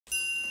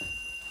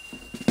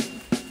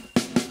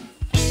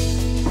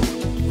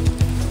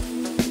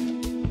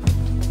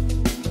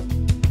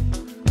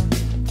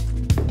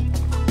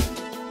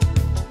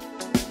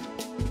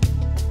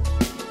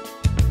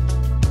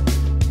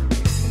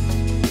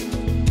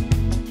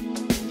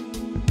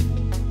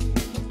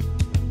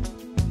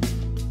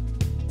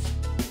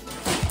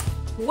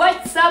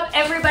up,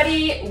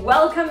 everybody?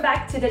 Welcome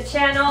back to the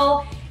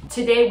channel.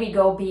 Today we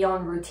go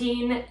beyond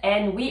routine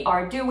and we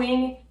are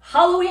doing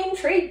Halloween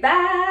treat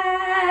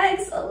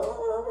bags.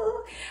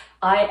 Oh,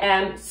 I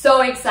am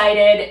so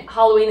excited.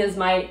 Halloween is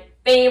my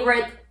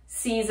favorite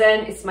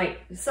season. It's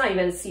not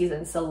even a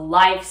season, it's a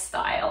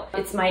lifestyle.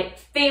 It's my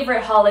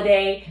favorite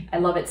holiday. I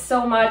love it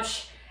so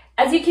much.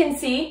 As you can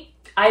see,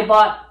 I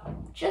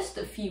bought just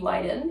a few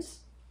items.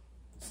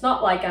 It's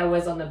not like I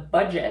was on a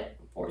budget,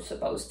 or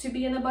supposed to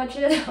be on a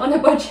budget.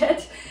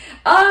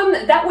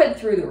 That went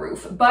through the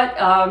roof. But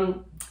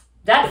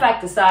that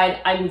fact aside,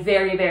 I'm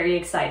very, very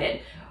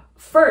excited.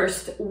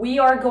 First, we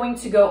are going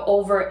to go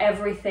over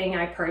everything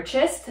I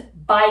purchased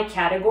by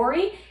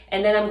category,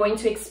 and then I'm going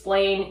to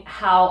explain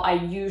how I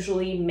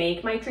usually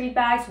make my treat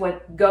bags,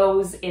 what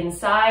goes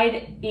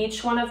inside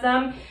each one of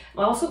them.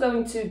 I'm also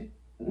going to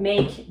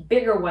make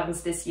bigger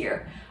ones this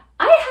year.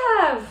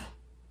 I have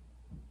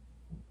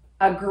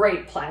a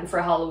great plan for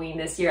Halloween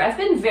this year. I've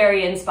been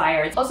very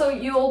inspired. Also,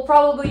 you'll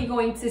probably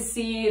going to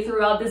see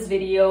throughout this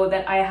video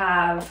that I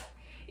have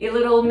a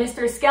little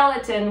Mr.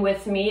 Skeleton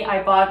with me.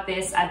 I bought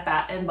this at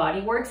Bath &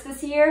 Body Works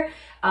this year.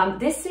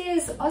 This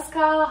is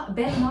Oscar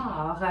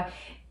Bernard.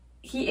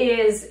 He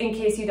is, in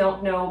case you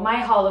don't know, my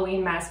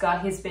Halloween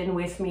mascot. He's been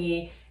with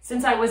me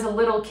since I was a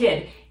little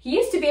kid. He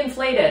used to be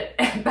inflated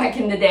back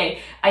in the day.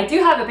 I do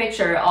have a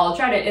picture. I'll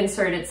try to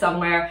insert it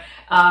somewhere.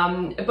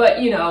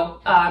 But you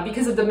know,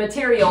 because of the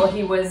material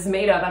he was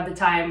made of at the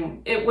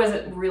time, it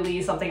wasn't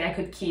really something I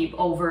could keep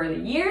over the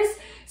years.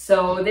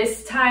 So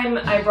this time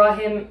I brought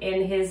him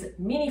in his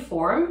mini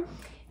form.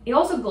 He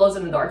also glows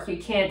in the dark. You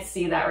can't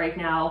see that right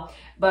now,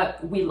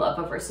 but we love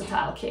a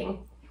versatile king.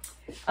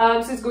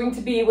 So he's going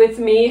to be with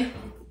me.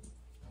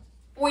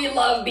 We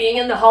love being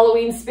in the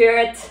Halloween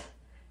spirit.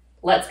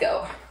 Let's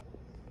go.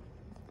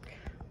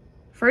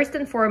 First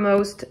and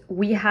foremost,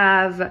 we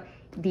have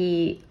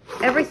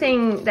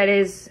everything that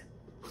is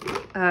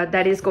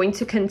going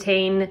to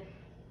contain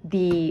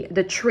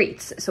the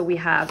treats. So we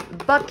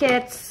have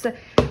buckets,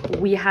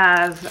 we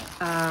have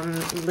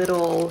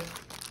little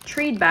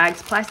treat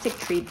bags, plastic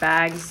treat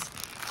bags.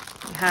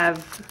 We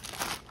have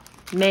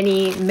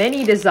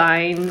many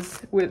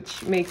designs,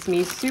 which makes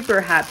me super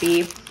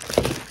happy.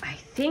 I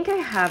think I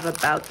have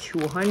about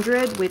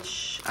 200,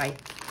 which I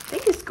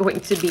think is going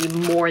to be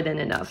more than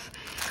enough.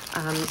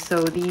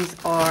 So these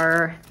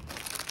are,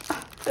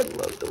 I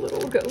love the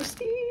little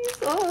ghosties.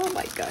 Oh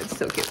my God,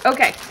 so cute.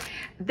 Okay,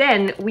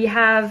 then we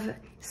have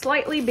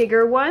slightly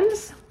bigger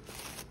ones.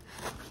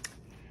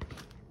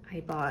 I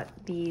bought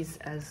these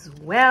as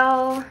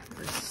well.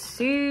 They're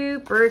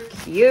super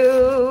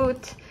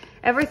cute.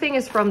 Everything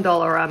is from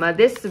Dollarama.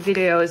 This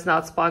video is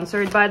not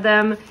sponsored by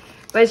them,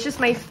 but it's just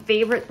my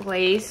favorite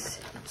place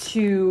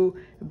to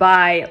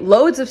buy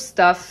loads of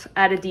stuff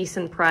at a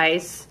decent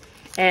price.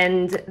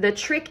 And the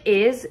trick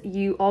is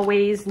you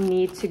always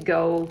need to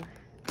go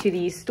to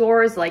these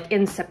stores like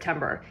in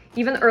September,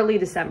 even early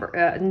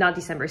December, not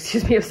December,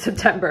 excuse me, of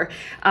September.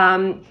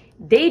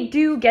 They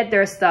do get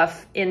their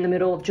stuff in the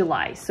middle of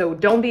July. So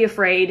don't be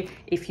afraid.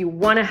 If you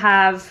want to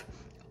have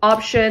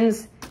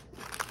options,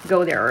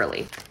 go there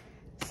early.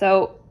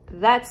 So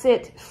that's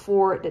it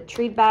for the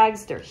treat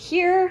bags. They're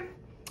here.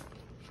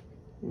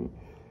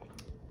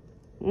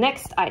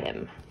 Next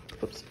item.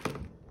 Oops.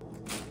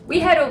 We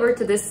head over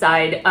to this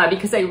side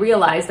because I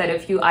realized that a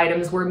few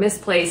items were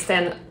misplaced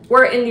and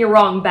were in the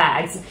wrong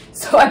bags.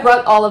 So I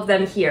brought all of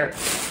them here.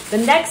 The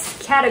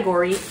next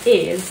category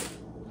is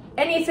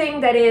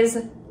anything that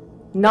is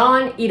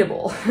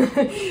non-eatable.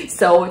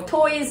 So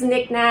toys,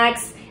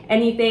 knickknacks,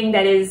 anything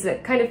that is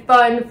kind of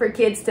fun for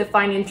kids to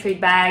find in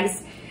treat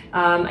bags.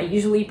 I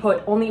usually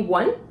put only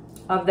one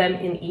of them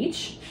in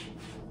each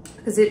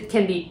because it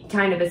can be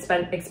kind of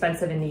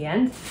expensive in the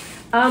end.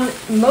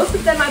 Most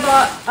of them I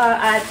bought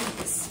at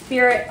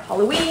Spirit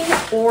Halloween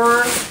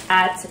or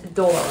at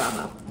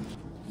Dollarama.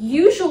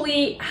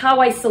 Usually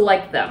how I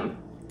select them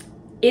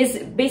is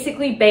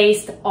basically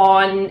based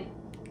on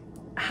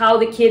how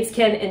the kids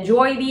can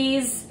enjoy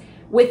these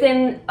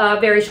within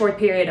a very short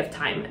period of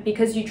time.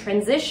 Because you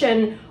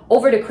transition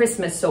over to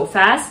Christmas so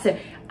fast,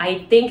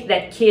 I think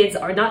that kids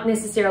are not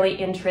necessarily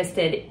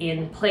interested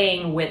in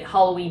playing with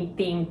Halloween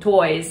themed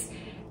toys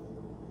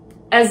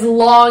as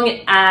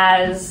long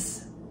as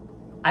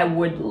I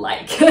would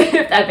like,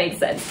 if that makes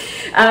sense.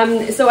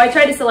 So I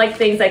try to select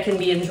things that can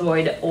be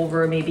enjoyed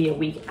over maybe a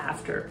week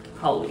after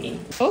Halloween.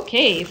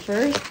 Okay,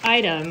 first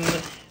item.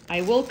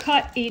 I will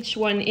cut each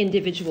one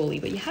individually,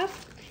 but you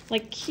have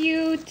like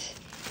cute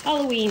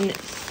Halloween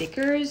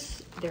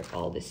stickers. They're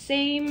all the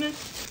same.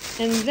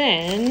 And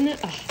then,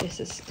 this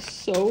is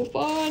so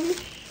fun.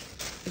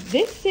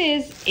 This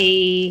is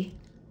a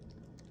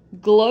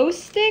glow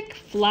stick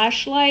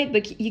flashlight,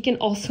 but you can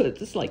also,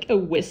 it's like a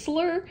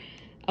whistler.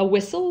 A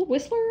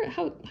whistler?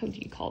 How do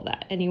you call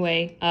that?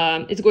 Anyway,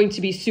 it's going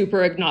to be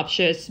super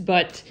obnoxious,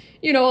 but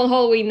you know, on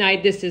Halloween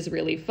night, this is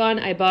really fun.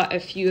 I bought a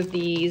few of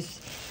these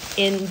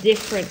in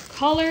different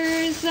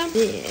colors.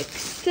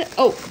 Next,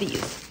 oh,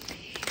 these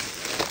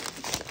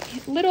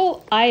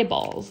little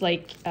eyeballs,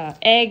 like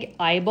egg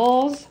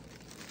eyeballs.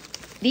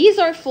 These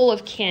are full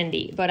of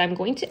candy, but I'm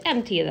going to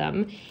empty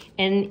them,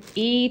 and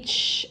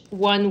each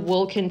one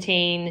will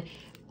contain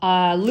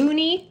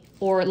loonie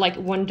or like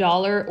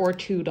 $1 or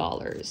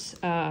 $2. It's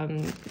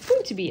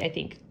going to be, I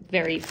think,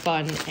 very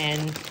fun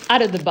and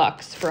out of the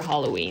box for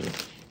Halloween.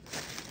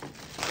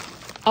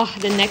 Oh,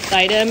 the next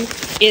item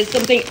is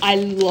something I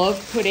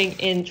love putting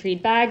in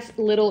treat bags,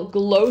 little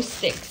glow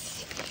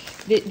sticks.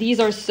 These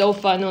are so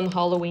fun on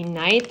Halloween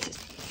night.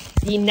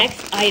 The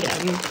next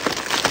item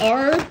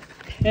are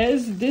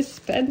Pez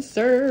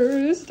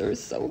dispensers. They're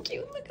so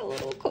cute, like a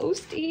little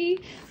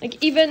coastie.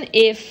 Like, even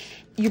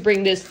if you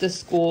bring this to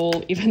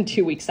school, even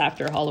 2 weeks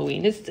after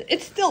Halloween,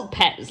 it's still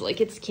Pez.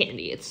 Like, it's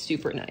candy. It's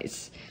super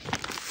nice.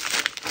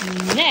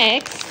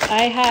 Next,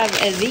 I have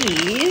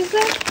these.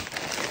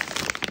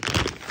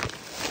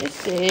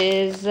 This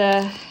is,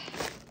 how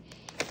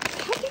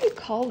do you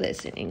call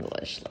this in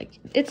English? Like,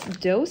 it's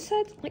dough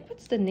set? Like,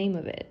 what's the name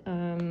of it?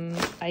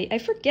 I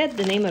forget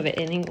the name of it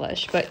in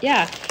English, but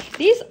yeah,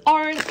 these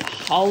aren't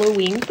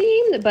Halloween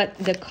themed, but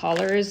the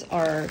colors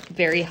are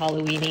very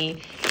Halloween-y.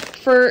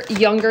 For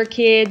younger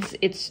kids,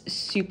 it's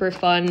super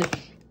fun,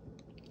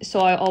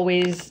 so I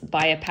always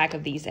buy a pack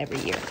of these every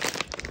year.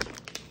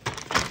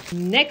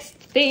 Next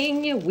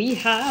thing we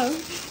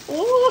have,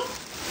 oh,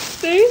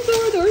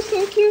 they're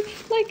so cute,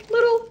 like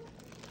little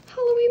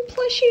Halloween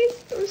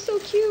plushies. They're so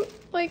cute.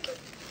 Like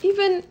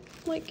even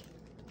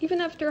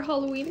after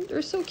Halloween,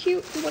 they're so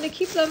cute. You want to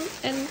keep them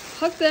and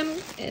hug them,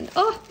 and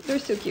oh, they're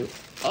so cute.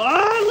 Oh,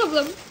 I love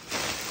them.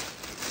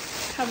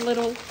 Have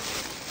little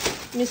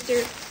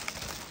Mr.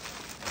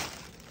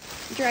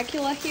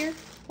 Dracula here,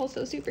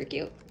 also super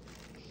cute.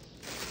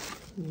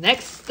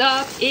 Next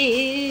up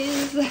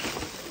is,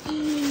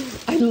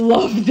 I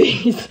love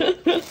these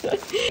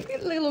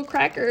little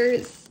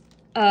crackers.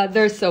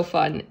 They're so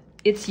fun.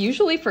 It's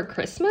usually for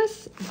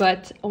Christmas,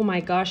 but oh my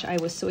gosh, I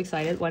was so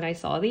excited when I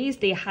saw these.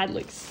 They had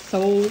like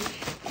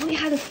only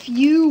had a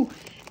few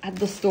at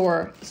the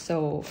store,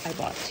 so I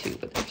bought 2,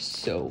 but they're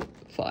so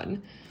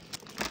fun.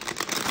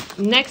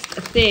 Next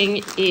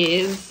thing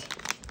is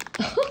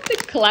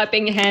the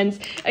clapping hands.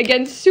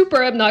 Again,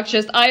 super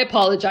obnoxious. I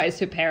apologize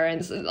to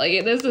parents.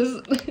 Like, this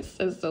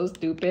is so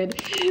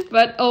stupid,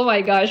 but oh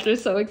my gosh, they're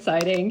so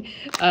exciting.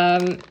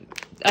 I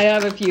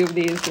have a few of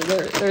these, so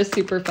they're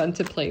super fun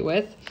to play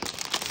with.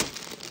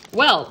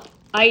 Well,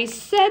 I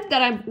said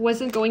that I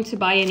wasn't going to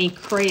buy any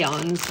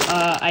crayons.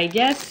 I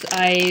guess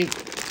I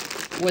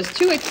was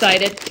too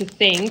excited to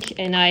think,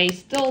 and I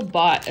still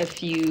bought a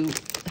few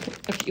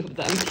of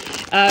them.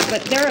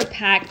 But they're a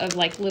pack of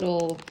like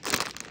little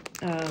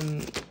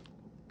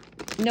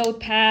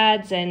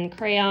notepads and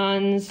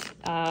crayons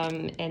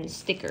and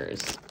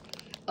stickers.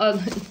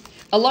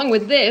 Along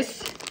with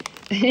this,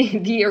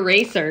 the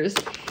erasers.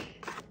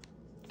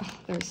 Oh,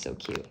 they're so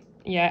cute.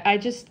 Yeah, I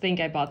just think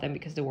I bought them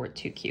because they were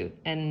too cute,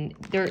 and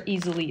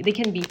they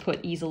can be put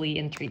easily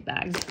in treat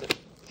bags.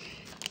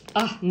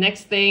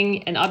 Next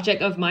thing, an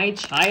object of my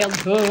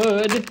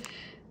childhood.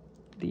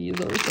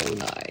 These are so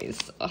nice.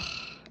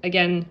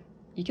 Again,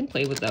 you can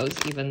play with those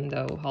even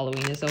though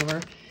Halloween is over.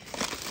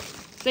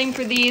 Same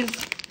for these.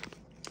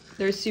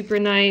 They're super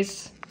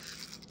nice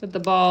with the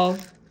ball.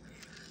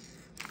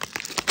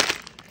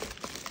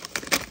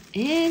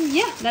 And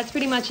yeah, that's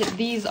pretty much it.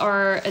 These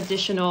are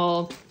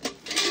additional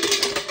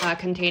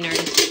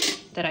containers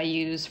that I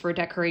use for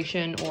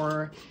decoration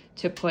or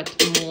to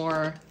put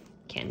more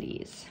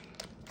candies.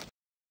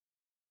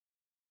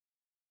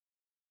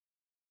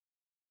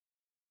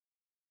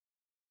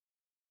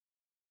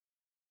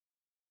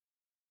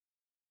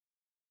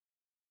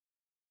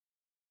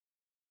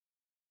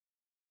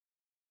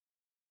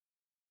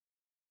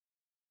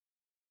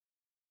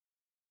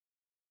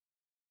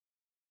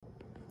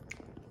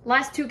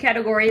 Last 2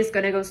 categories,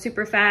 gonna go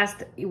super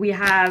fast. We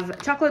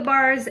have chocolate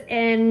bars,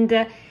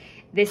 and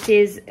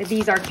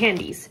these are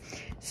candies.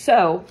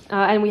 So,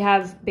 and we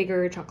have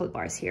bigger chocolate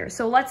bars here.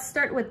 So let's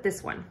start with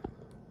this one.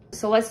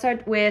 So let's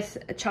start with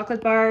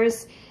chocolate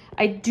bars.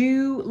 I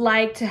do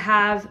like to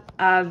have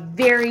a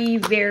very,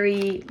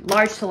 very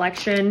large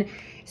selection.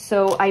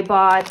 So I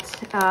bought,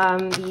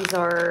 these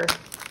are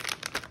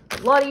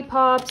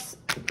lollipops,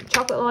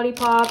 chocolate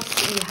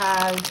lollipops. We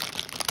have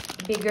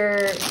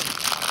bigger,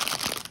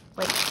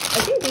 like, I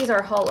think these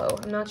are hollow,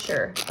 I'm not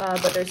sure,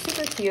 but they're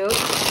super cute.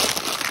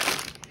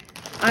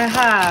 I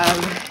have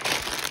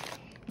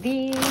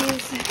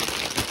these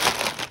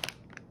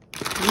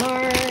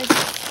Mars.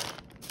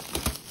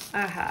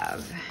 I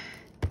have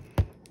a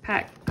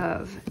pack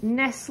of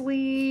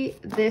Nestle.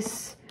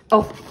 This,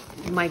 oh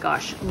my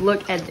gosh,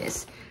 look at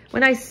this.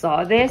 When I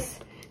saw this,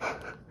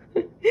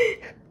 they're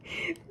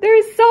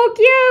so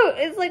cute.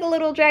 It's like a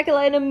little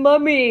Dracula and a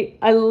mummy.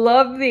 I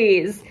love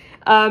these.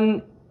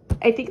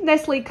 I think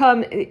Nestle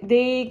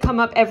come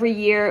up every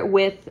year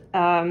with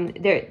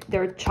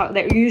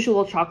their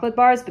usual chocolate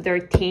bars, but they're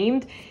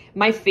themed.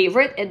 My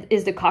favorite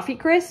is the Coffee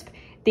Crisp.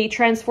 They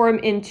transform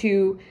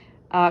into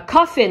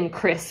coffin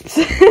crisps,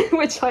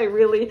 which I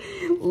really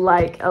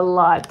like a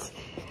lot.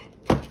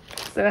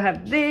 So I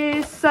have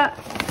this.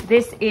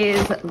 This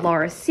is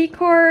Laura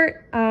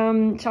Secord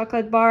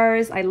chocolate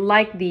bars. I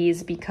like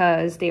these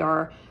because they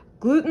are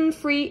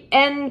gluten-free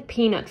and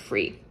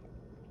peanut-free.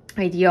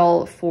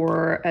 Ideal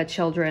for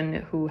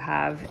children who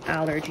have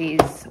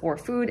allergies or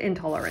food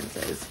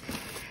intolerances.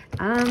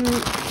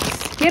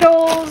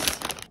 Skittles.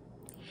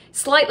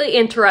 Slightly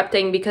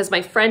interrupting because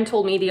my friend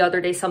told me the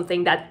other day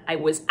something that I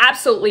was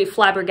absolutely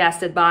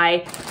flabbergasted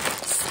by.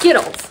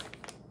 Skittles.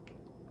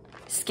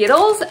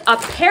 Skittles,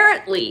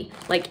 apparently,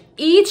 like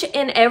each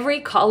and every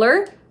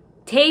color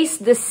tastes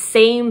the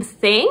same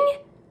thing.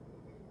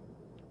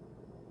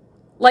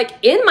 Like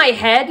in my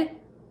head,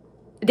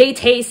 they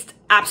taste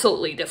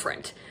absolutely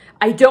different.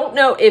 I don't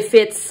know if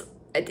it's,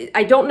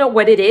 I don't know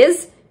what it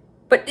is,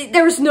 but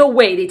there's no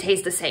way they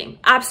taste the same.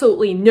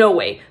 Absolutely no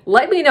way.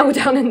 Let me know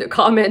down in the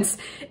comments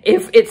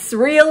if it's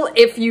real,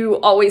 if you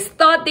always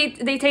thought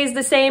they taste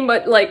the same,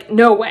 but like,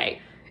 no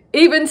way.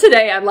 Even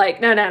today, I'm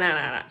like, no,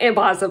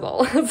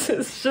 impossible.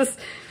 It's just,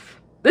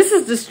 this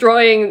is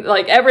destroying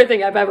like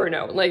everything I've ever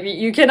known. Like,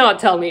 you cannot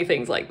tell me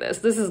things like this.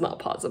 This is not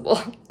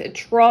possible.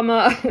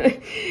 Trauma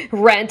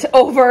rant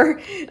over.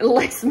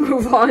 Let's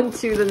move on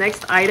to the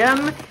next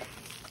item.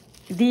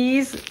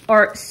 These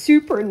are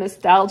super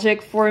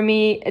nostalgic for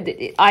me.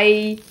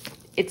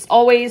 It's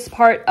always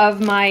part of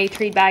my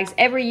treat bags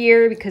every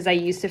year because I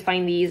used to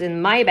find these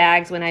in my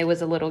bags when I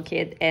was a little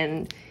kid,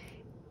 and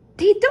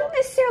they don't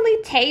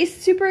necessarily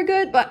taste super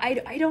good, but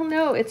I don't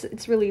know.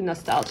 It's really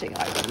nostalgic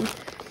item.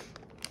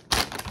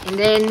 And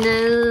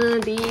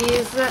then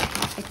these,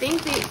 I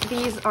think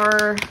these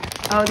are,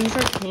 oh, these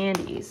are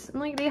candies.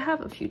 And like, they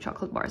have a few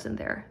chocolate bars in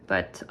there,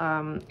 but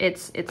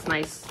it's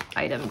nice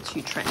item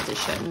to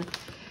transition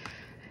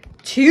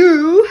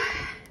to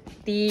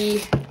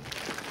the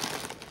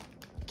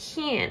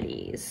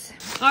candies.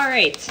 All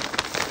right.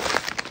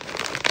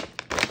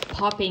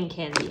 Popping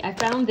candy. I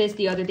found this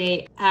the other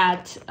day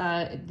at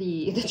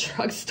the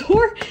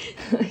drugstore.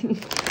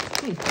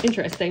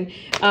 Interesting.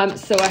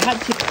 So I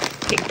had to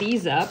pick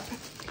these up.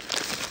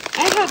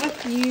 I have a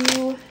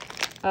few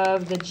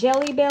of the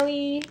Jelly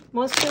Belly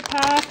Monster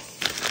Packs.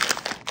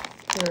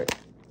 They're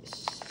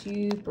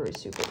super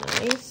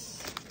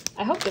nice.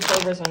 I hope the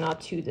flavors are not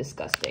too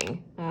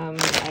disgusting.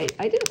 I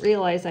didn't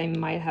realize I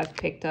might have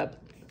picked up...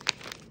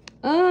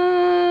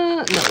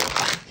 no,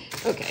 fine.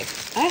 Okay.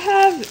 I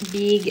have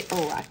big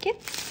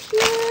rockets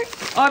here.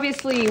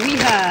 Obviously, we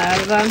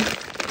have...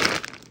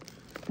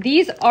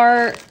 these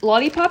are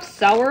lollipop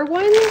sour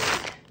ones.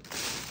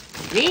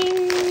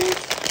 Rings.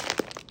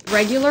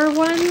 Regular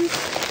ones.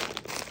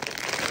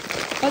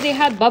 Oh, they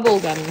had bubble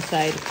gum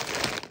inside.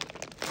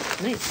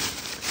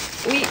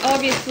 Nice. We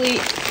obviously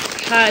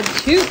had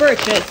to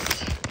purchase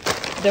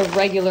the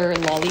regular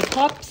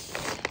lollipops.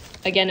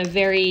 Again, a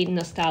very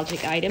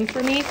nostalgic item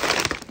for me.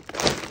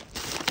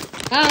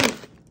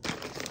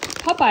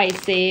 Popeye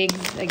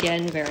Cigs,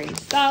 again, very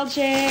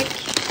nostalgic.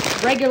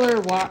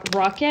 Regular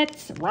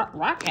rockets.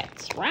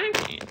 Rockets.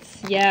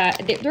 Yeah,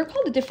 they're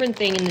called a different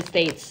thing in the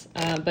States,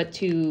 but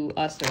to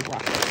us, they're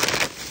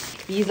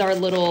rockets. These are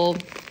little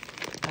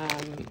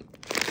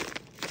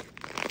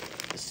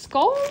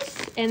skulls,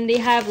 and they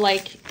have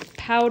like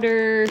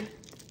powder,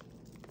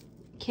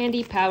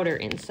 candy powder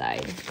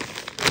inside.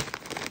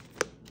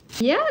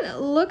 Yeah, it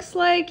looks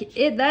like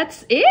it.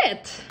 That's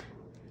it.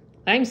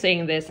 I'm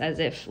saying this as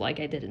if like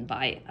I didn't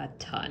buy a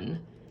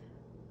ton.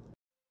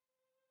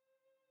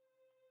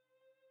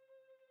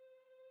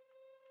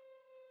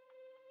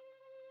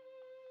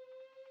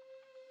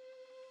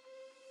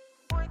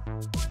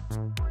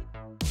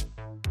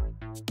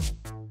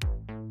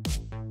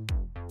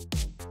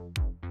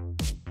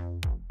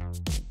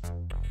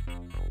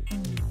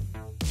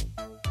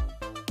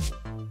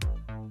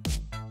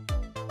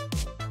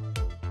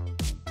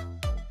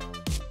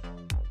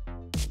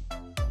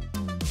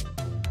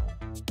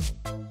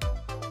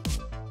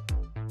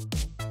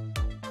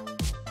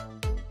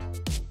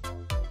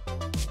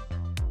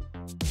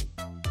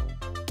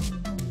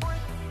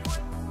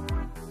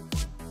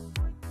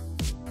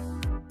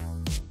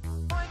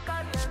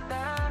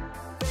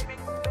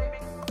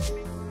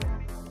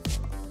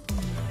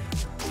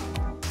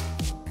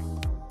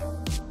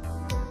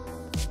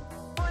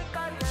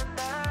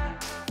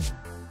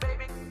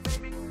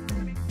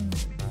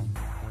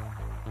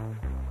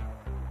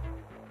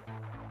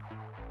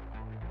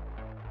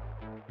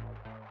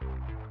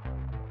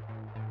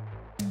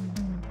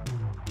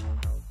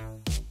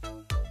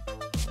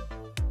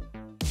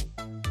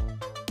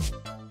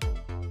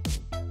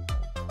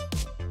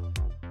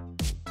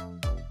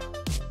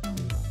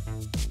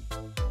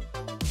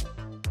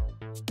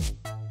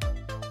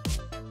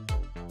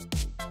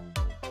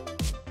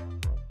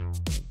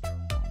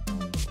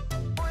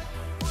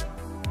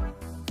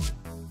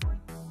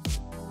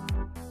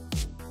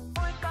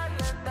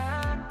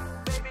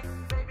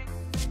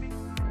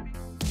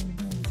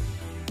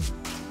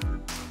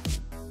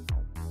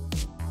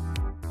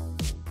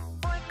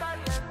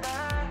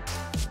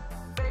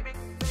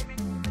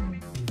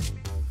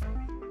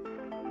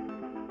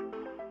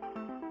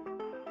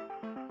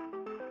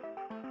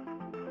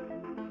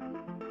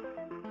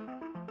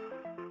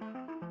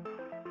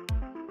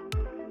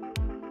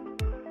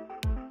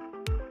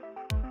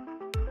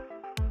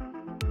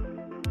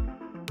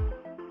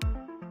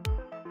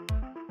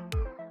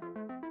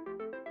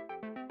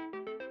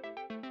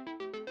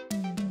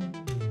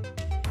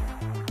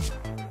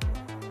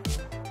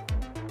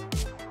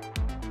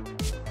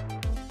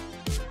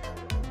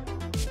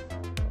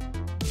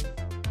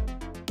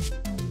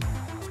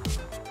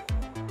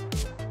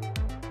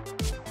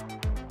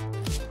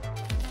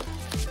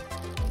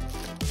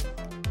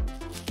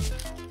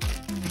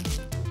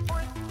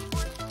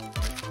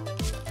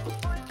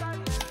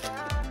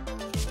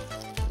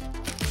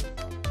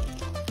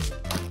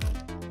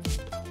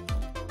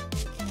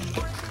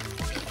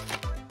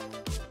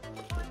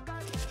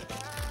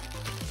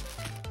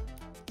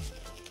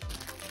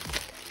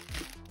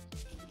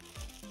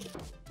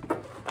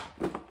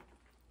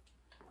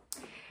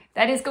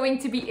 that is going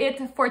to be it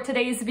for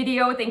today's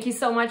video. Thank you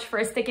so much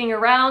for sticking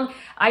around.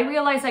 I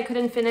realized I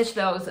couldn't finish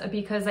those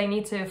because I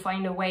need to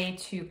find a way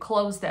to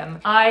close them.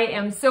 I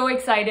am so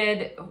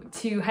excited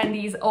to hand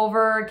these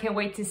over. Can't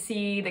wait to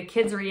see the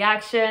kids'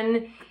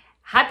 reaction.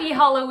 Happy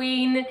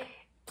Halloween.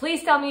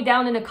 Please tell me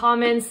down in the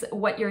comments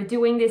what you're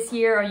doing this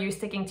year. Are you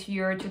sticking to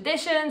your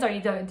traditions? Are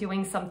you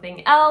doing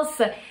something else?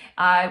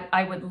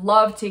 I would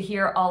love to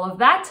hear all of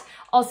that.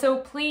 Also,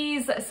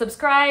 please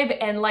subscribe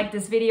and like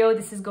this video.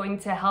 This is going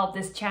to help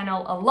this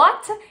channel a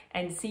lot.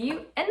 And see you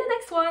in the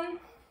next one.